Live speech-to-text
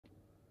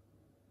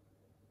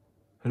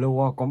Hello,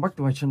 welcome back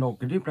to my channel.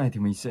 Clip này thì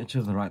mình sẽ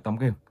chơi thể loại 8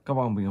 game. Các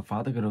bạn mình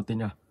phá từ cái đầu tiên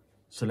nha.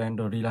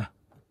 Slendrina,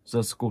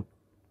 The School.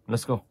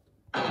 Let's go.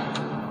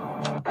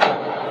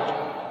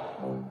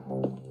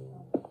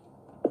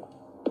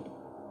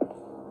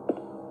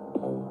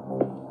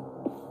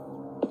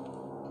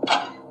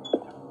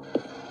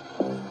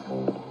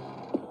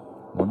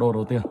 Món đồ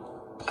đầu tiên.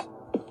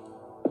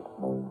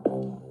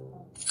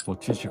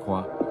 Một chiếc chìa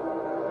khóa.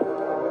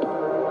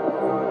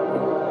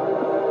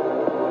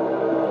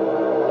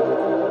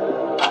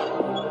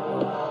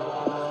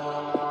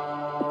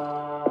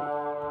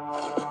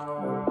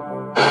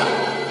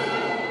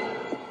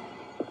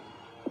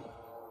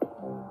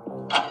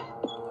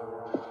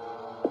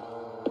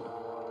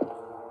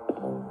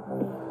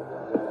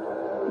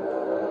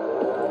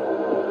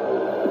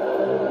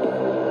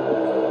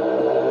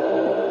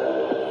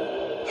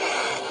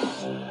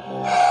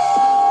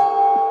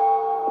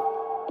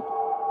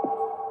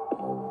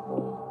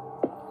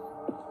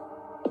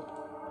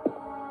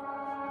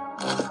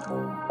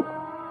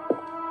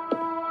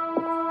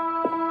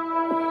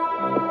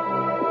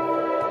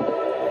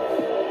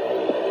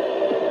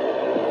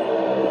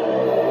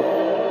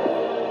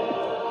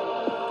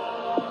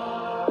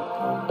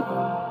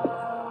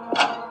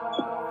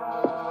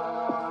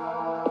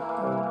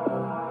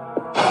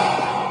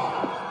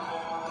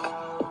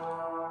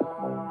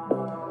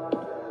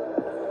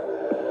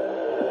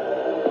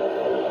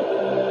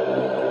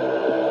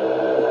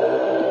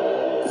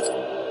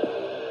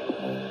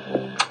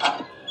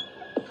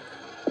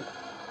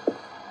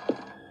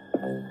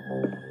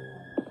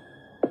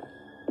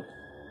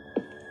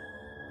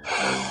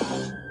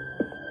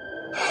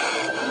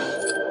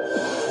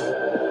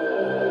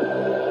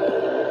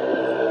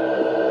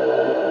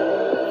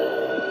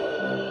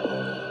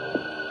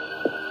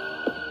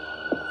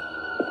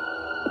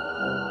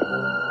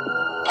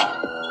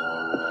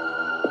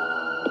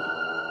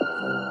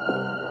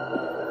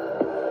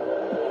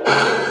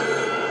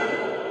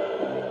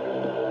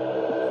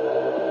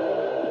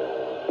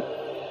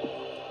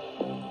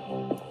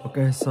 Ok,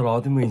 sau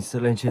đó thì mình sẽ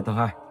lên trên tầng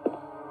 2.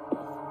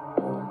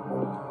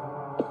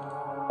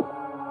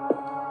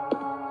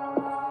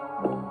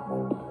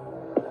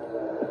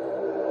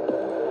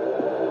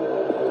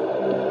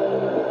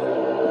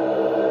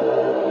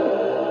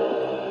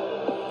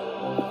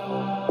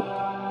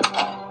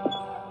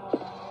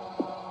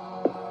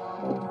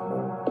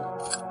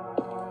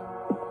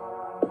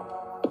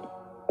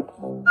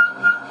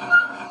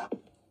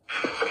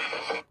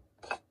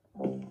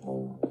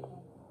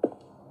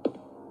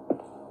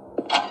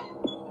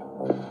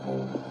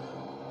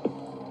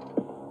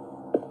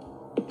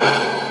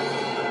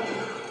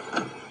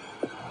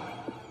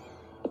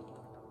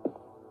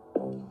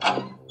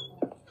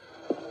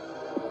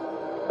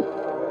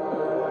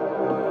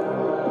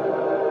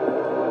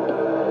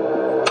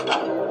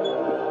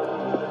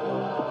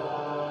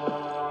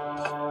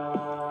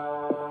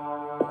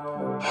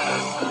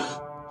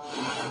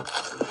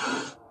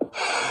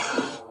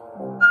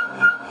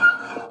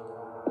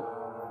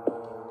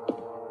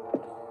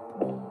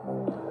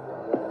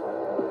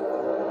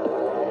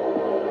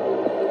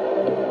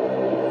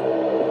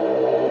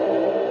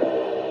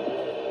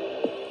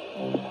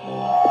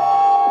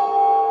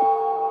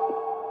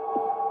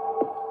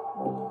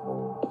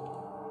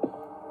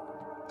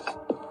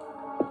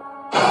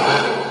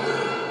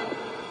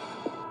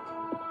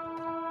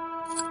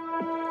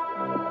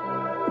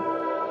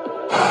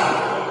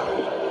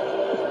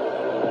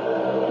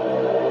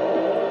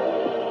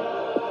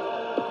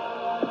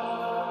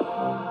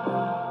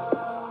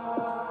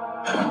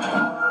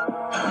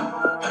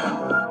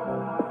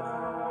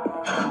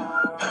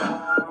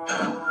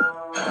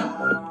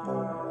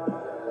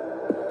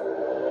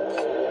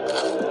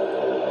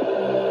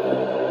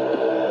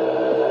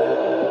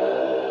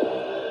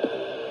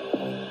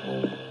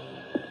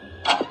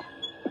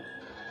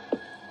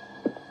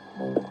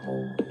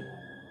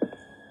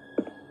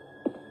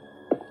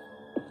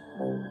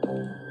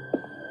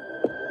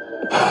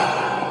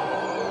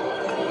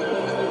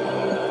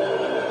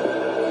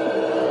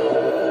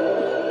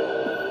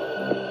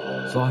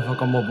 Rồi, và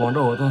còn một món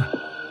đồ thôi.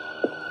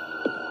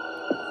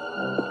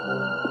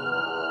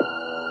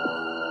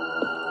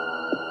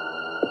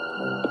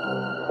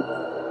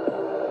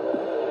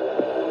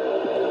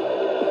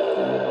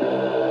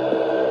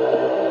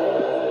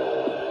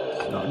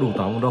 Đã đủ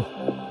 8 món đồ.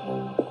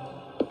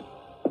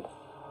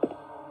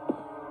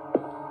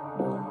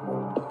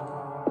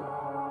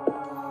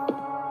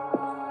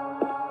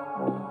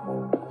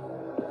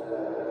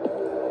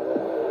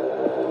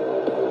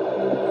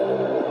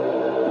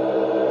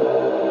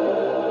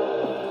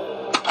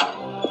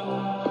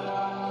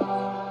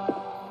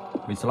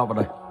 Mình sẽ lọc vào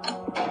đây.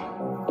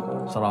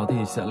 Sau đó thì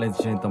sẽ lên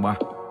trên tầng 3.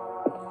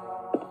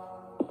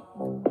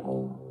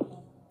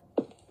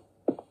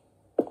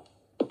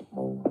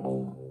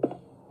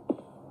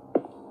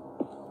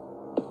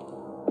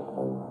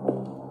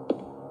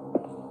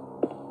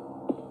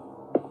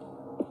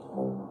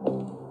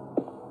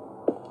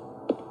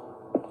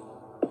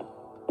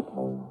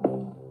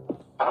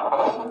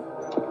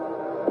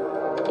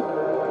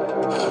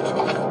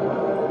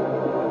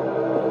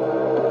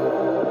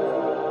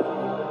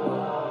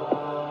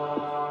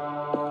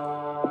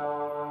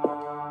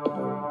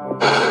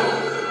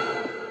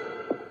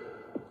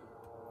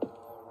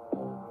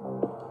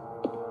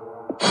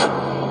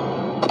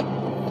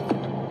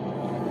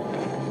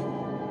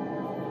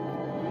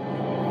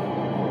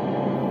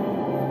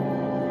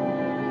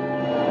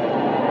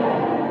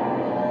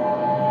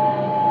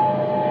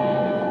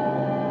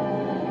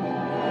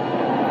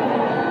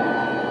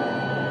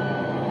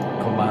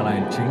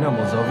 chính là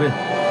một giáo viên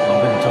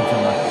trong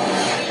trường này.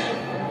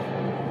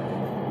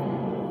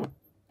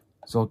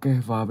 Rồi ok,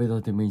 và bây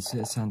giờ thì mình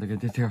sẽ sang tới cái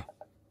tiếp theo.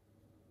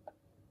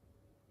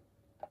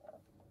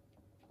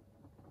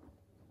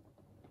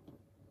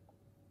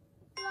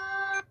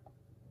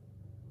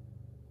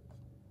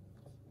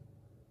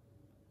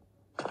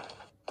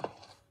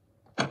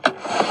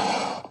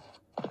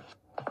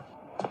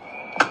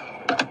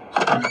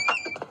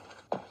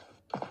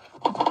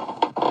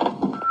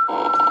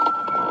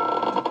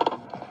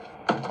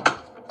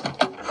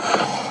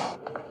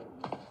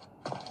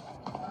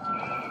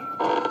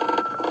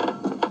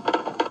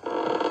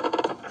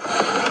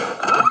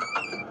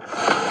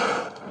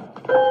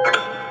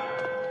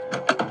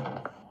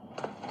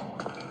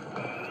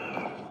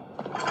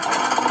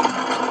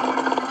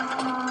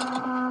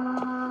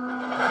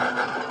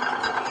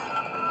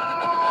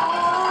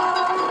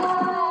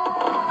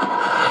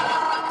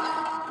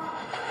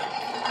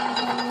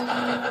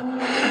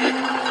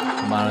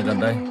 Mà là gần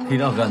đây, khi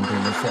nào gần thì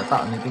nó sẽ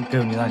tạo những tiếng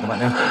kêu như này các bạn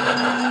nhé.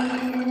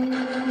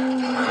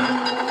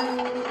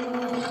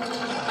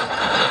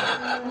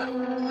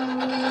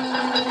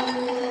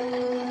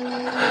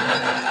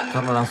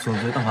 Chắc nó đang xuống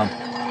dưới tầng hầm.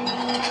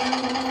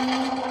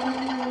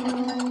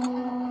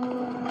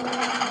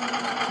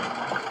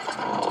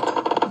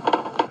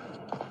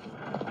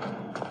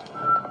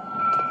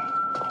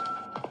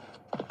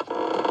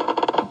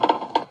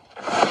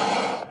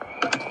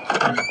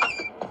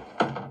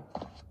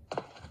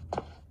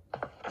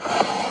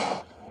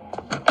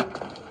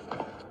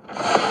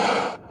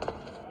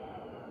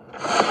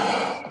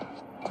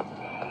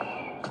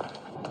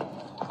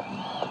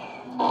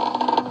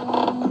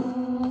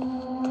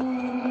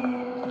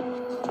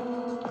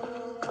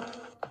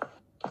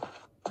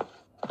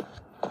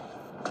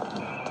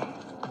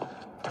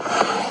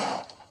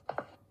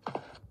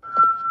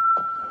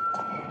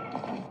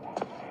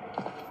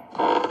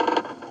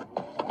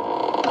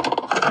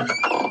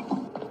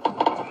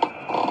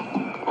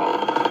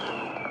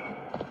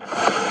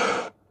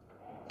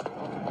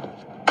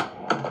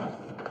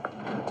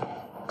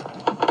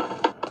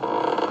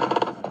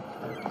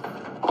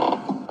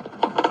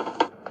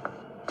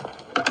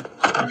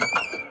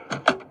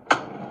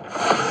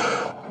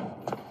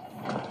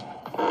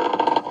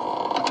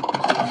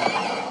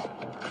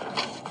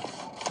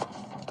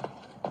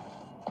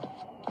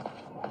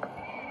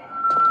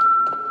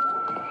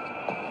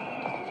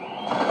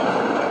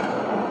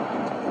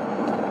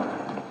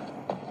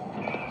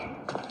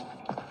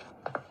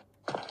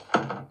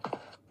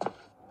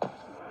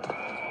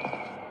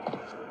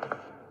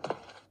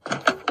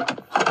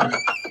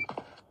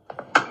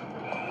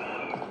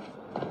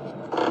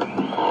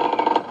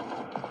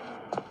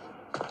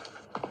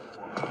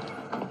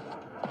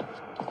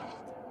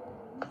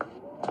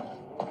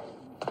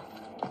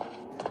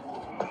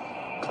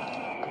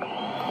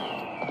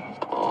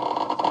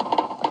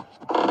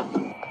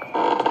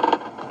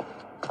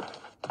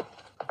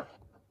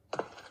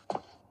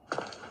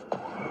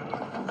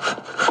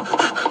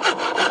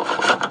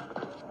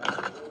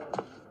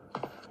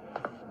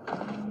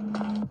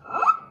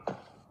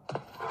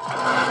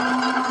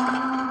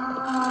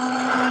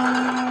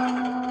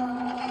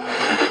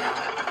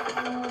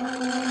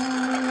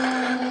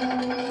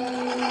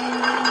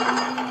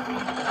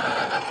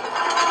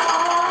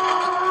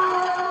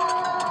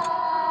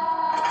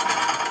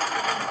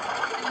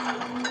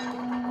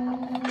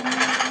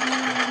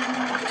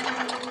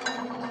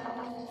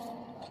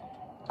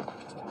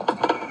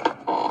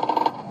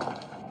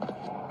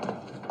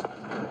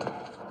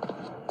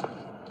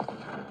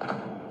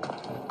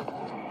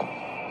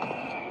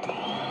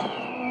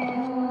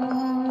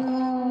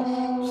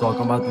 Rồi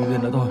còn 3 tí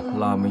viên nữa thôi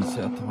là mình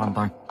sẽ hoàn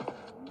thành.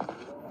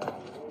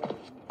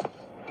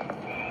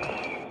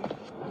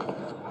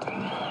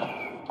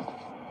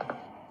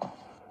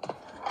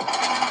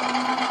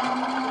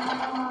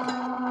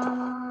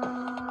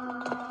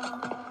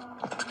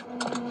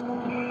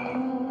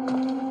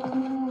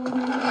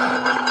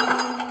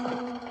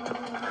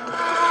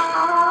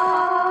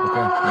 Ok,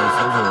 mình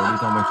sẽ rủ đi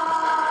theo mình.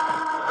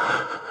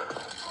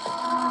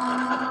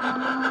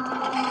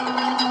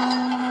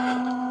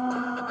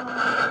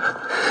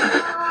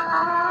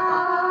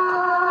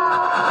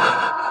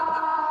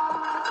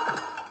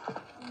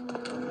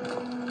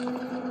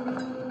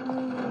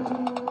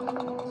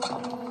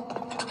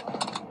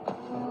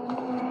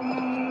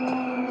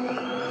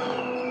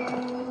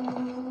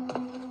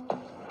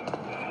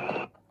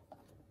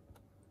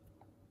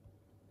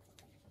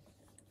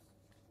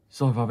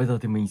 Rồi và bây giờ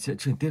thì mình sẽ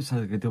chuyển tiếp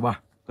sang cái thứ ba,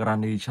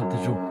 Granny Chapter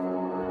 2.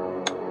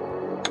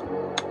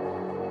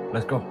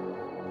 Let's go.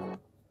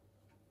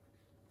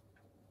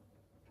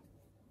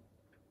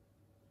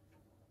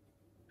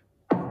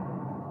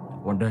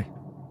 One day.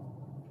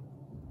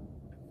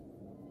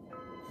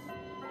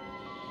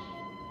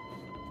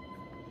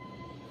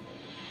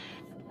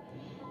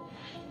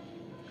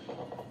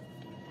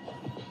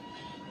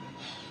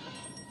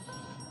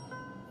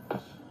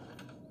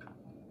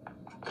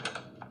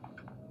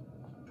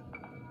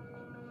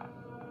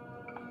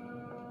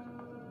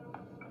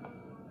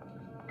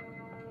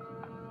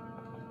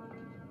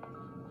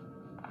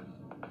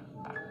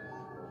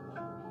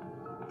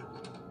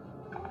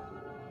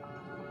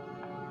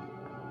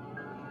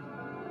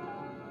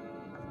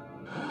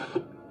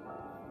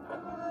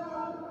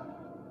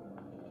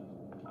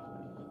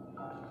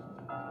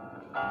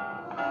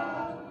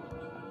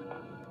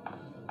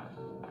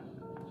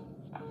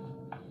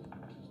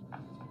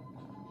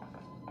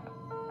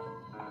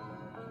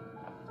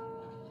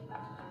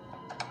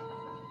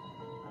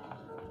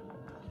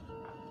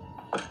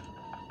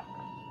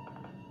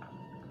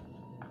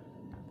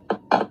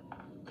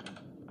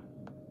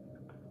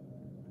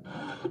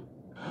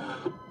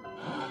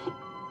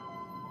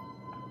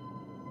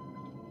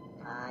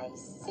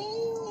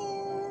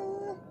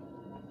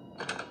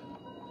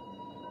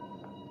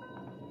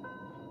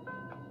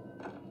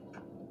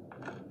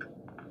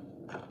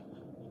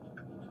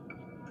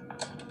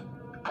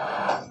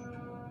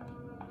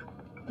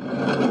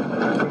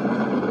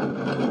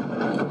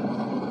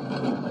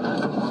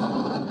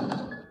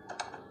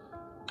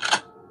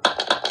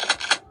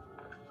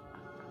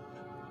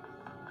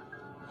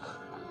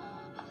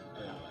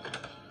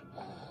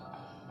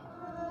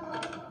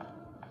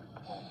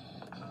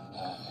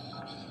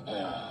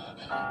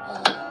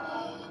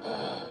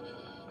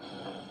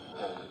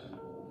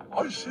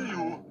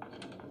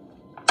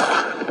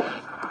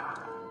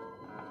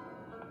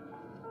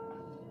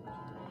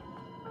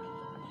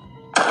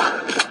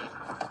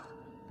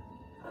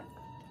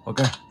 Ok,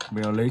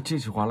 mình đã lấy chiếc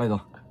chìa khóa này rồi.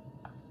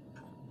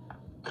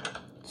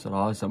 Sau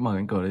đó sẽ mở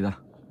cánh cửa đây ra.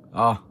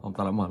 Ông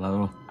ta đã mở ra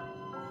rồi.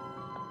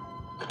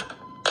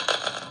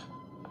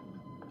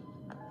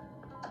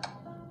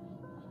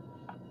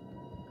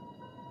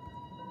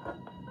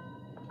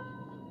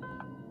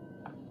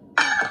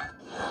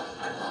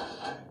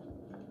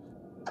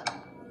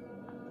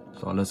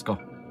 Rồi, let's go.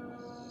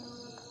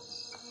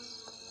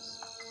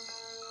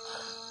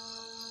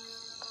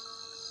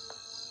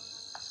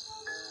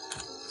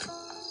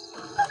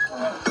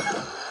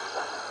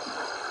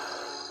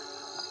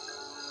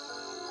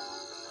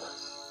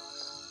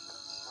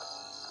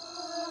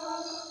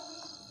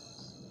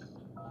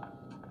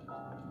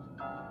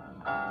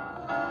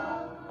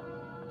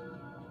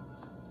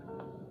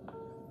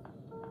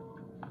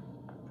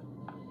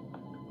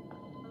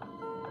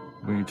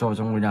 Mình cho vào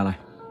trong ngôi nhà này.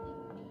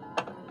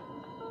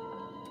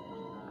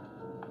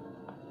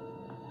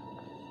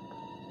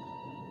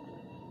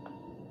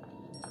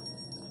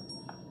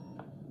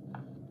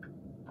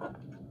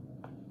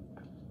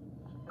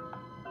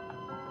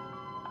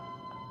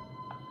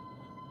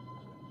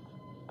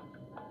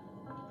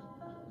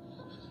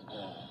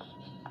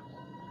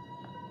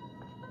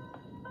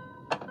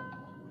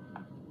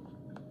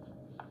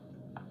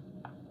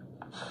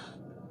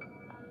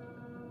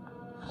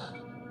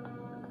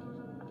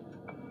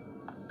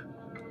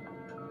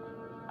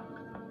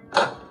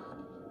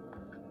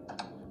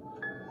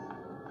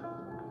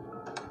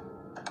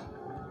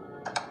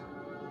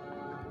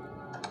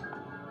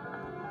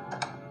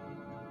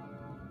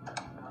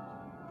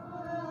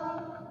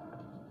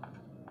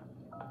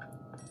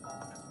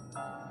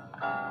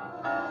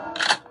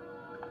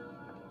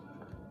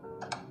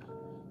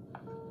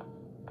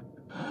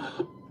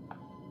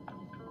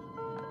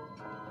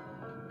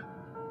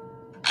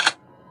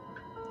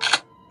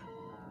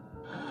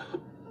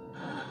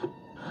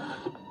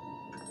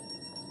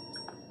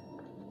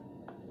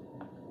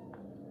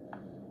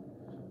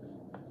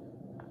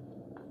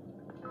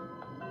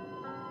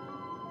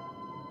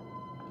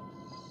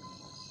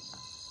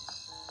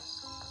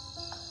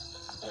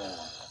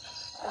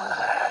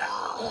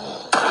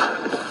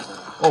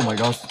 Oh my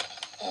god.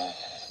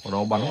 Ở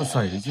đó bắn và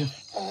sẩy đấy chứ.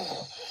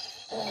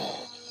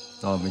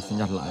 Rồi mình sẽ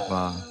nhặt lại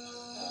và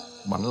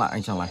bắn lại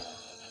anh chàng này.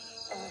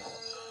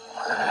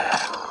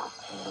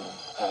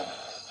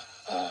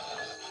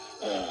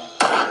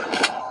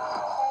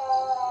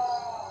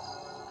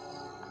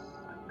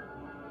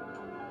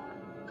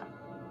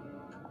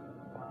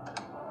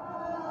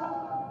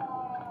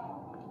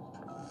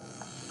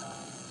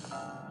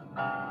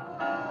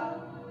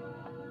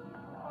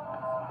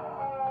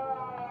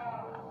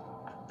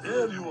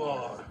 There you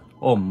are.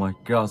 Oh my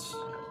god.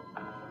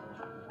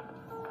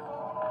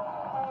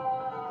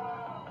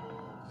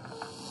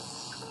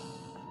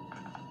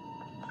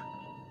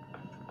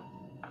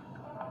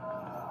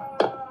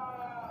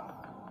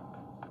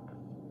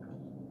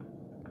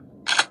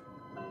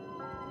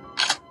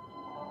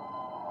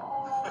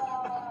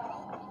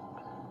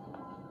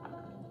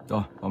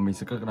 Rồi, và mình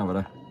sẽ cất cái này vào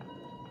đây.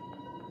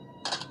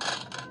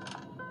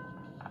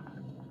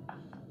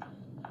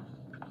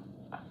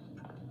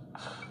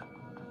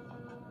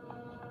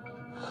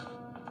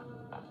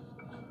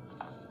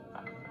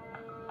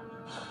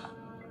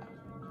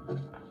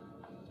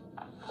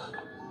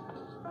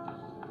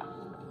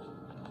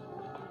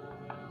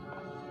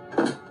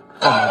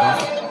 Oh my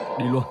god,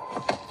 đi luôn.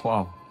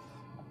 Wow.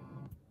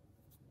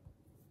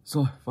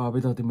 Rồi, và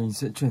bây giờ thì mình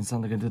sẽ chuyển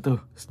sang cái thứ tư,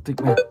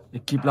 Stickman, để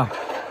keep lại.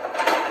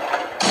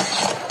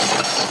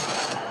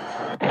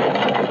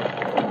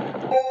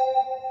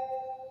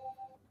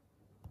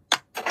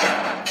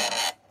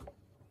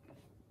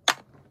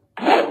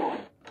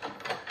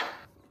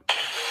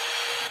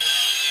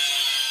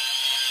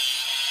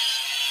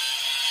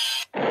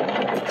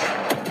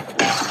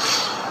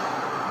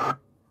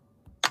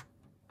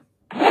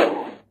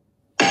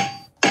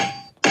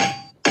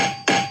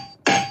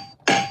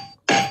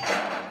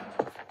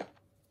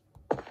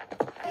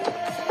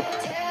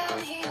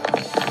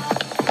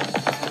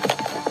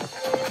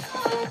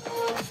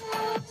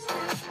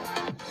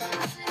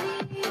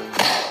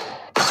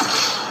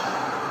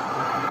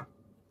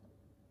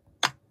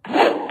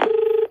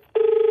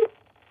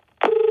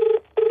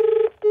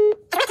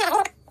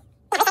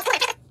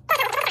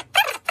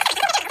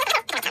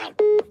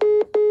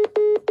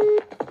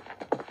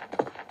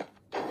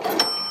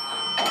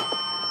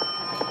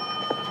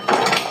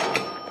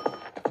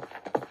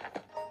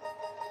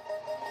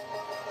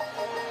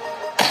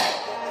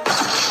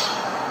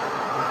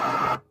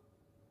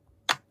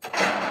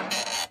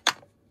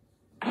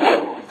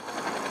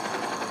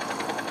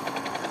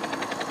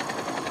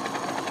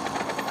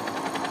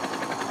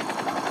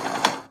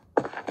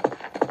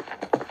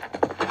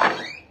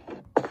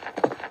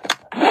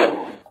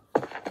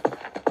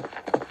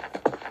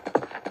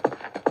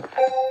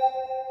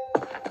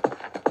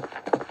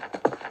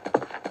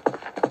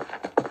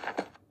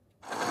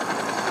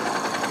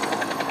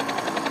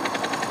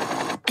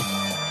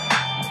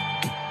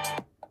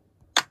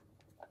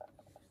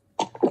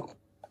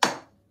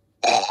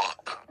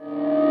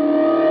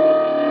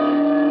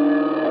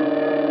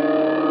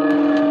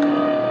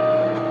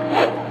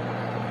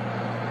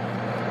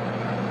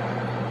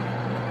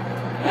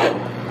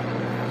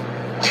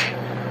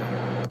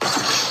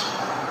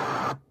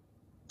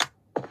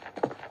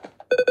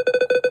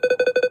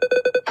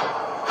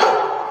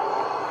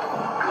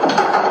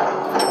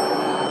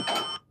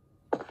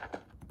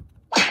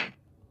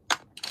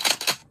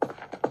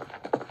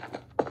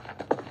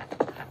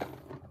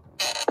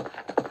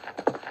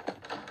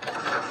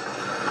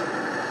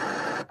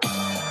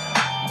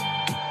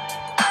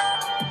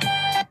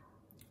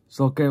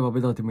 Rồi ok, và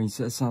bây giờ thì mình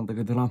sẽ sang tới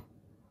cái thứ 5.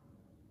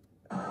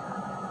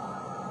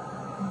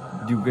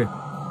 Điều game.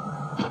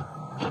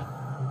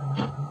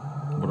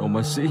 Một ông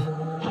bác sĩ.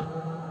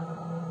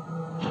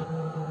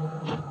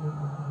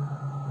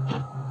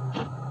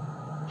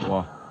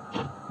 Wow,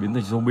 biến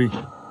thành zombie.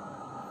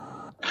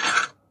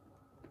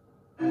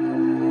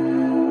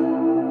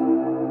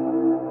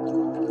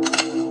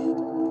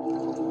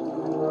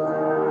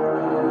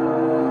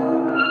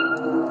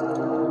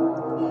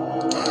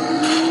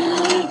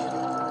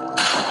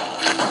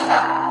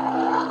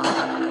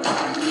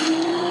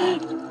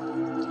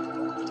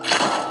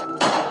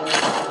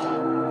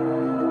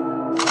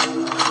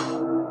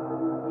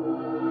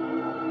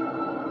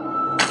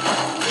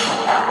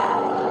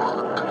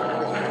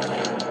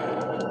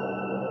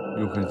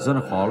 Điều khiển rất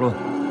là khó luôn.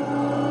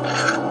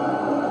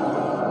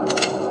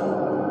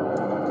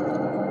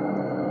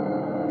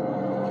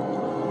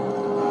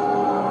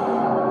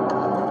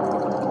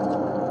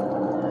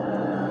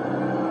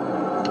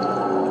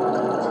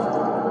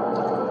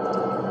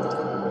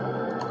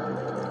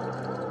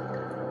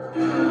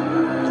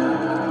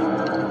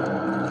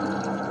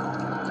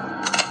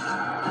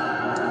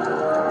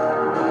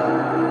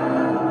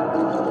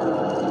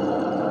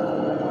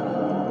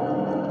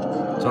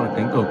 Chắc là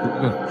cánh cửa cũ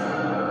kìa.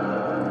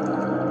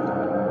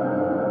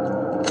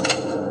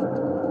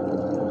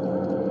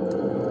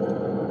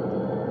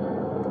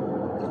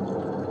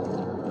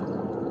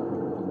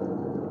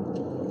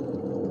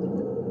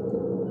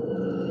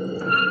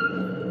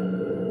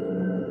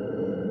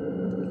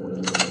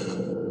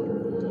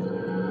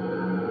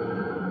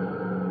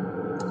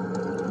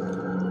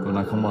 Cửa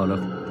này không mở được.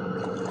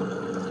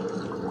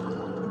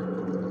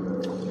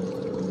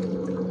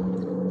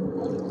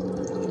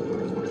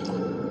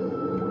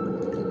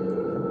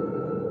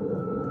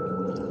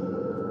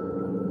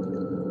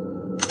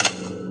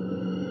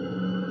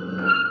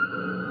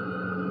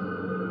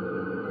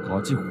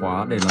 Có chìa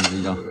khóa để làm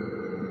gì đâu?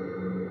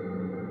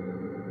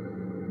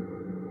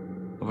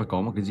 Nó phải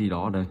có một cái gì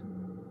đó ở đây.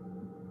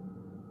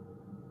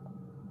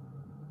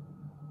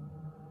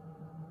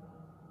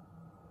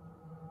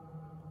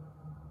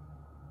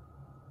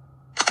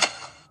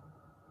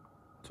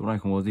 Chỗ này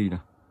không có gì nữa.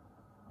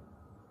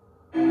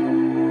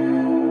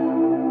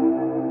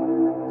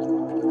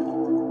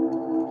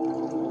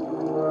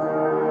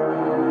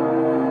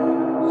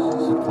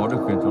 Rất khó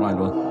điều khiển chỗ này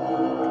luôn.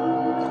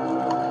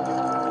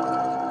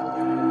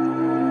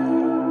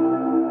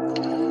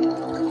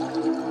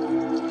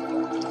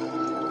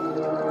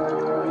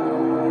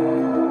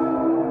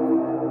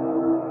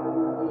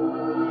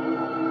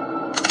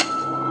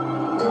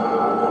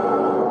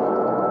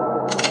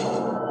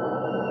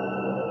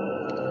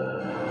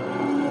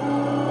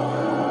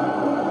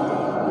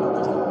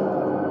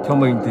 Theo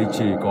mình thì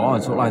chỉ có ở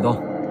chỗ này thôi.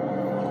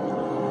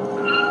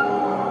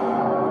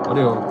 Có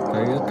điều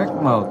cái cách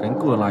mở cánh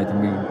cửa này thì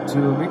mình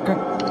chưa biết cách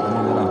như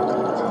thế nào.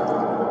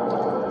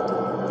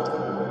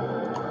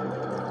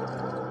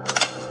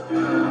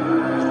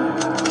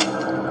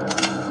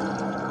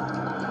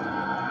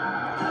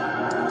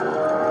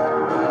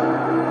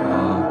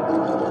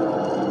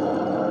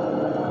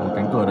 Có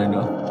cánh cửa đây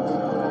nữa.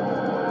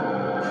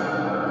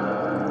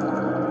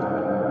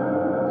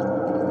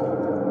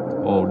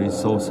 Ồ, đi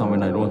sâu sang bên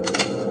này luôn.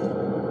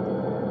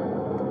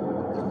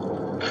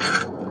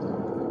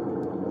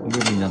 Không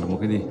biết mình nhặt được một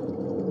cái gì.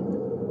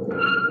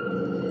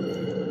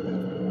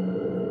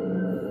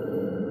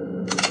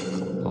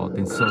 Có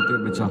tiến sâu tiếp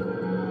bên trong.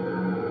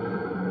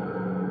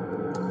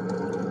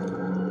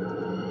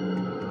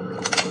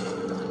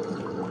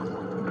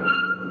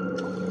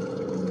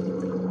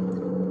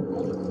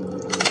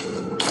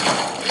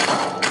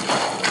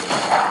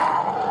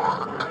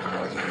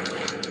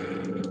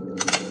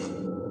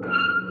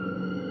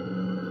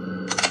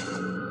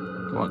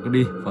 Các bạn cứ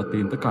đi và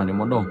tìm tất cả những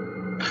món đồ.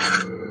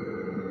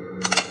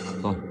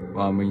 Rồi,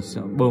 và mình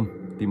sẽ bơm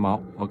tìm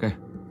máu. Ok. Đó,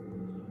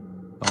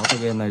 cái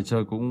game này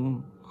chơi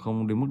cũng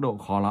không đến mức độ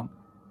khó lắm.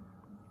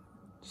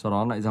 Sau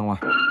đó lại ra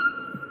ngoài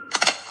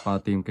và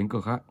tìm cánh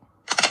cửa khác.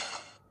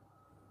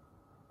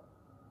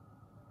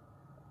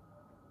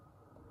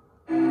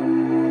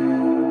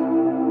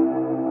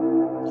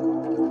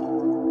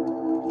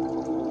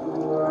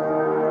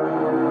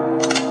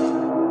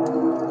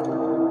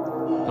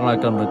 Cái này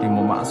cần phải tìm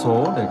một mã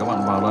số để các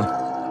bạn vào đây.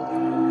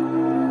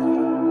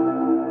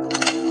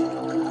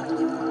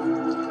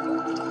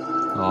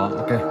 Đó,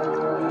 ok.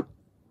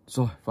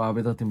 Rồi, và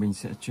bây giờ thì mình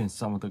sẽ chuyển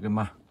sang một tựa game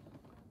ma.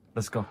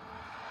 Let's go.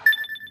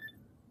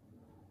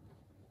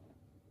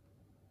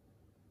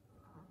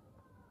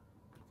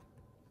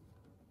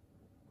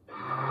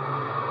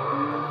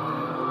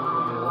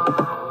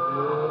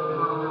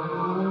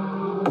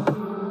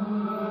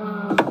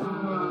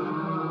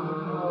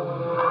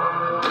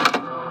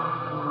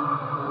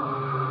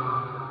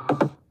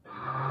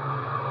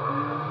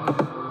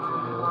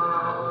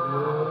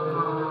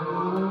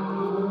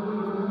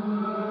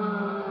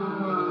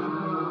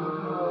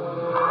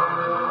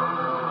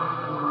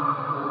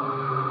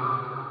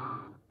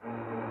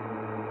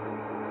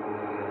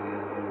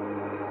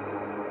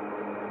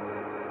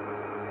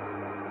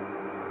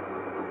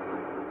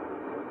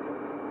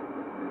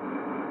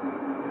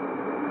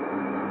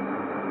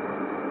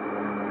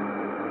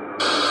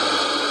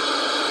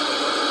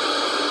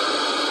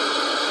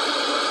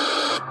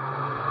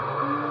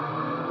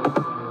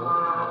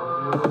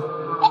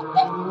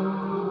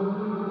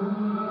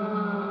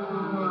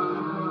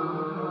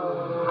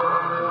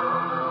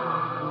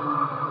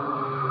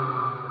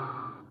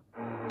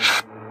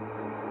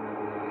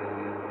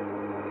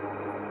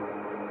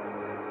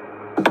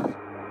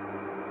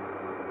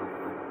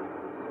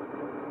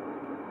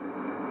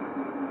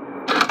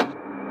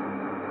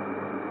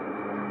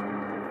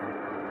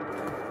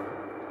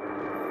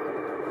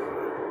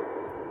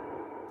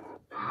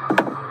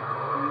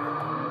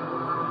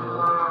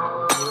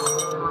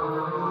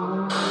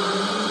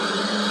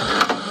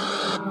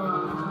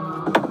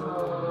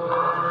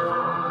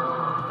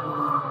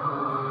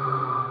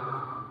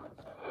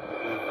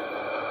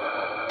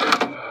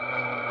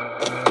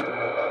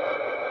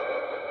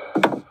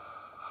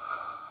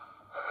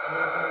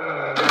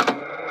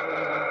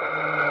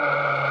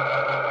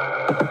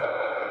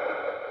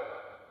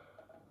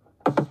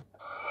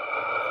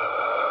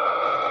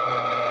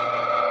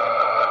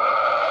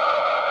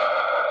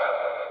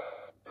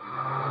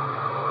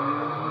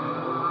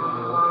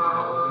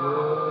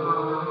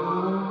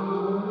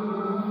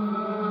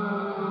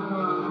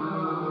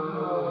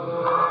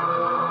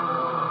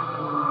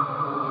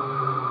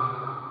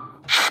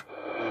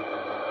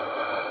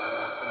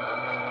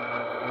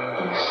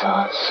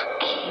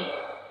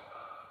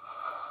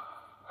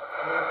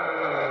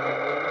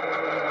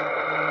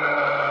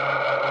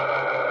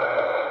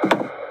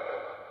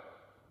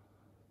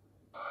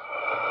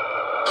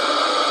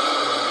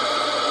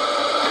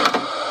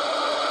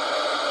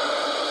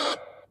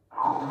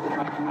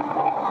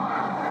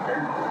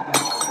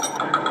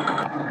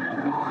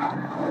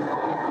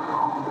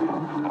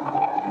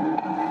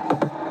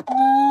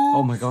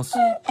 Oh my god.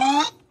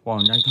 Wow,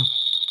 nhanh thật.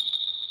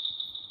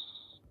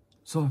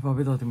 Rồi, và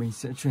bây giờ thì mình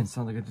sẽ chuyển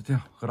sang cái tiếp theo,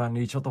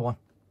 Granny Chapter 1.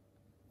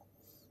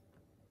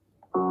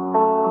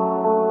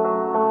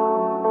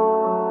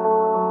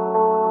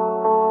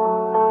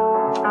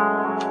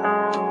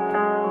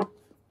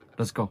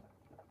 Let's go.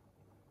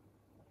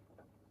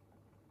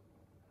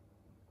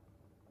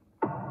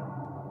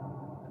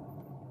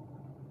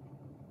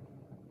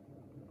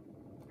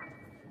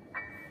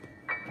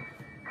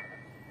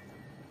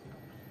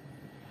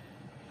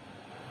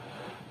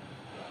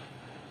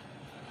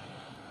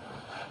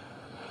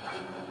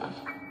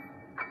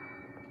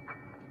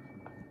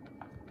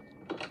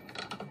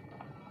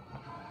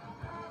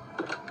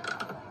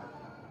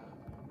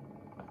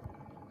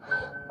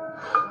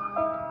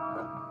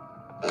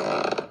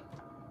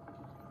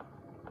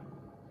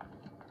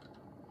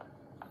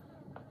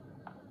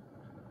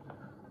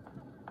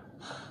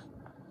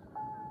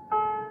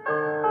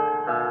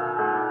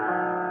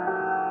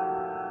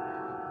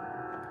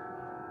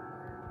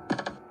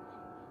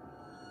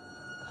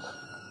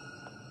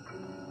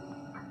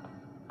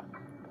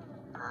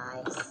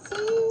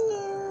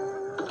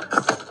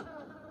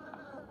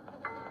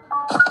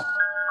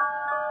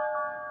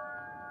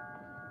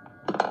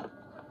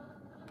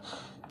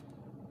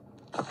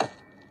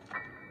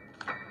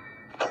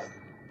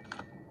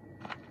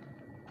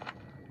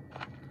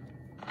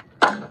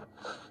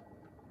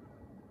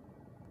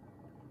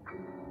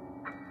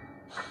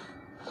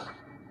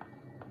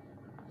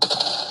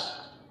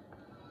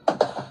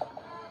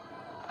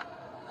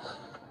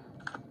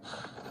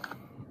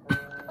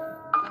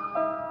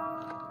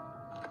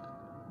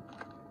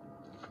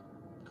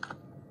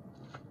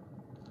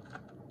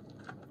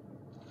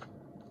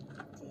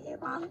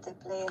 Want to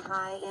play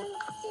hide and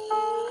seek?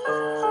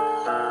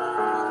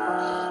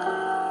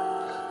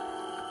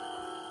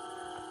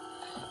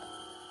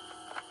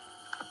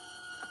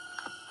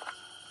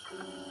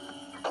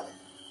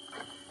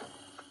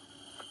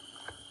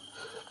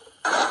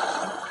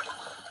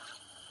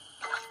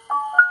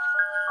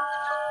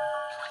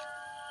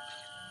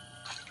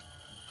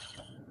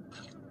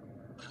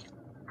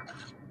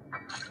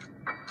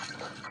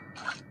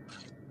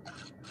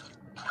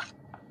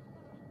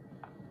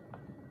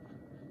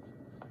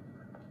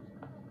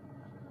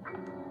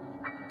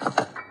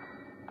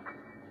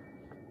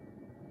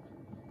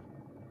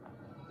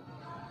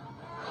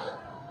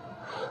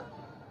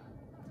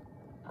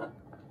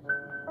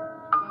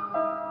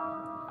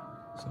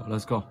 So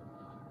let's go.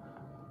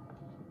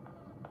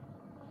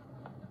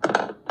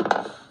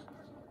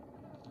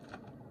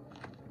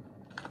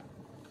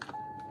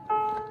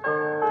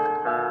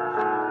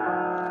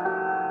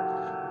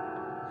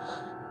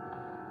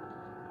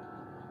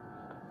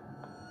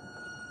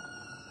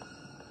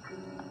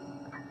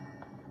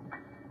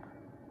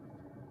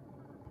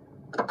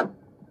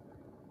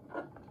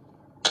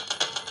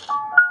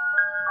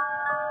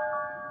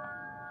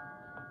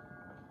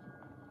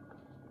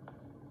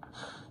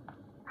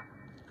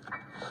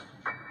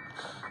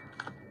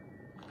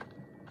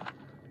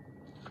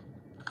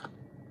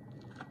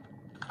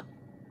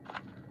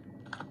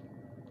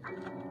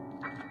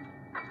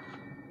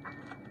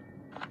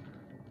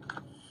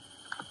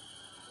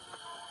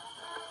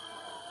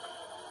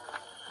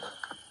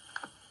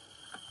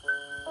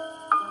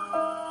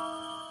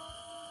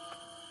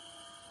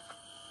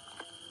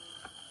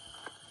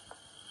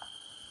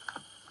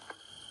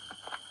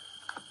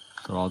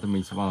 Sau đó thì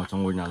mình sẽ vào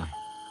trong ngôi nhà này.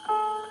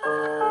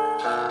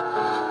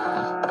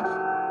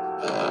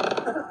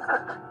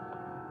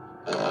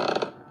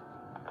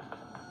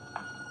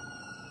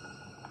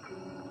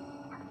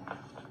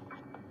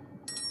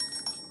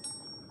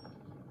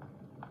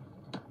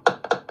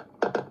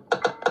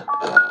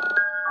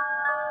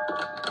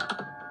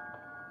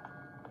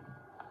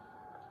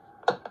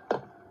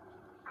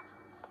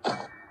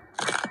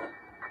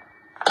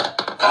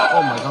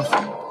 Oh my god.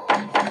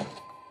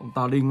 Ông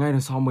ta đi ngay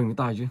đằng sau mình với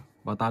Tài chứ.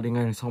 Và ta đi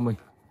ngay đằng sau mình.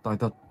 Tài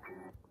thật.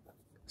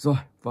 Rồi,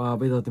 và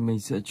bây giờ thì mình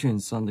sẽ chuyển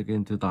sang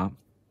game thứ 8.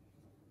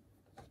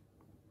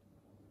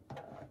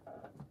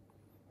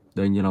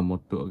 Đây như là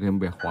một tựa game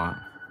bẻ khóa.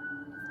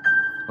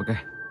 Ok.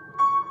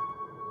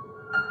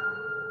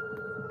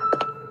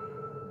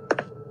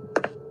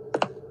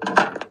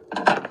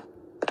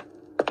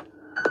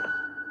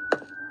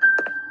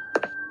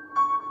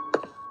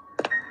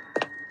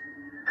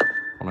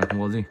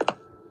 có gì.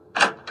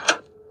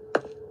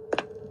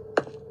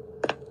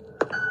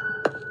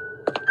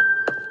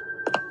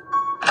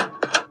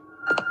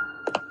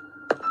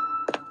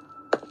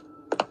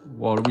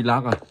 Wow, nó bị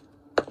lag rồi.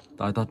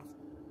 Tái thật.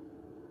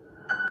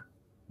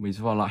 Mình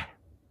sẽ vào lại.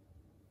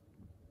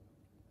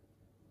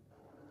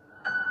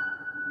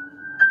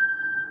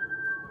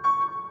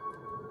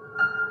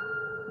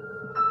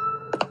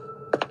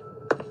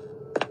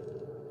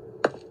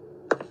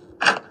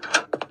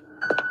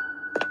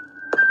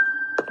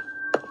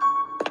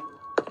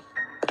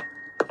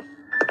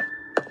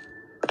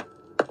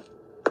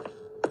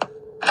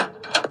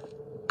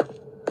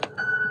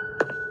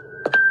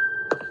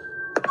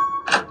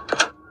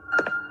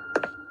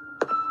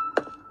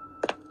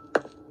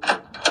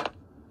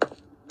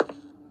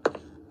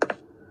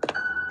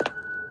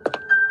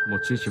 Một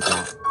chiếc chìa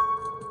khóa.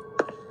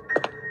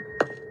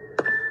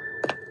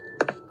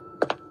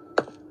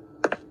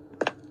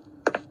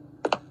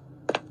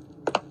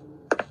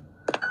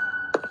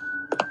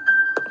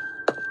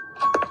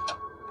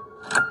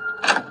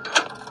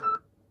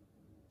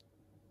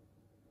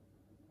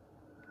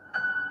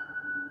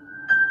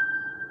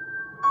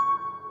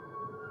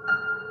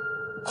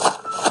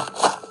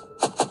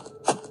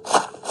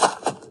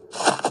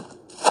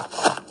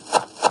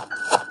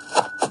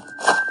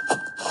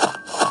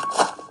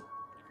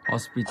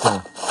 Hospital.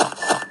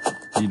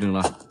 Đi đường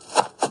này.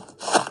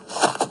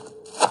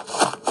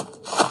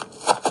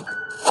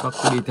 Các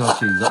cứ đi theo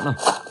chỉ dẫn này.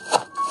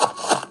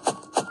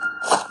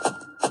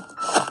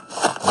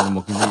 Đây là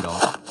một cái gì đó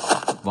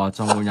vào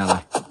trong ngôi nhà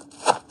này.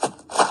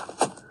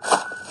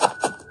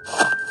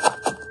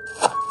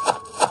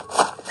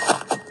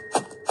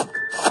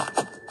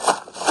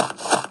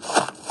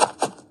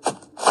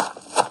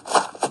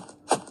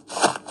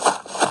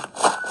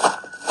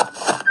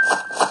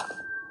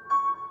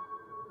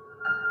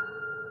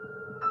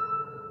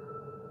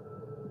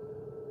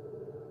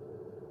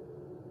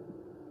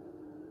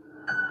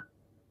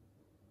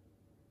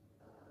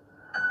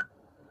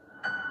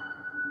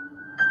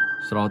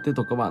 Sau đó tiếp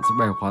tục các bạn sẽ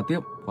bẻ khóa tiếp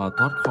và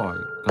thoát khỏi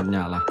căn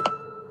nhà này,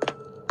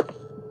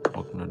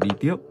 hoặc là đi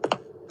tiếp.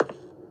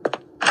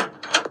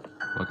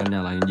 Và căn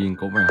nhà này nhìn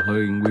có vẻ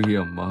hơi nguy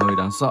hiểm và hơi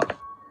đáng sợ.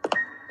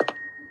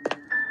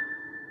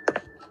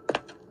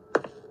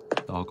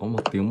 Đó, có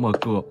một tiếng mở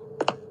cửa.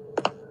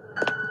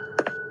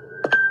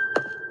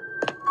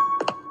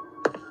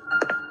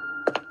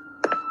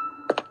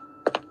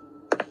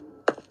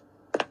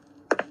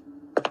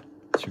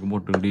 Chỉ có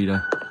một đường đi đây.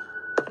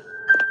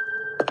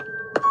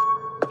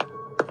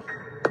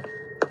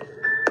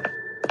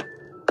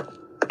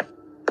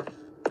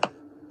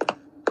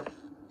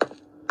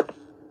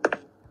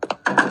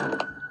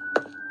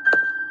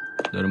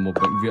 Đây là một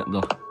bệnh viện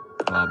rồi.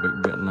 Và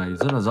bệnh viện này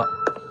rất là rộng.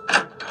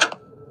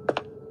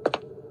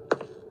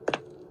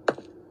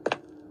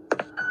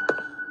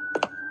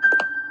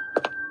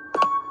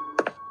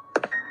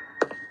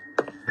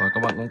 Và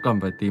các bạn cũng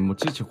cần phải tìm một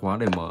chiếc chìa khóa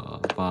để mở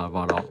và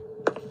vào đó.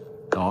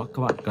 Đó,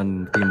 các bạn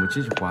cần tìm một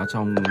chiếc chìa khóa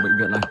trong bệnh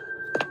viện này.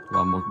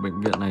 Và một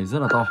bệnh viện này rất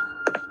là to.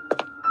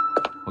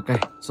 Ok,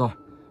 rồi.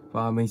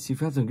 Và mình xin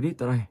phép dừng clip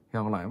tại đây.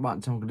 Hẹn gặp lại các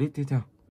bạn trong clip tiếp theo.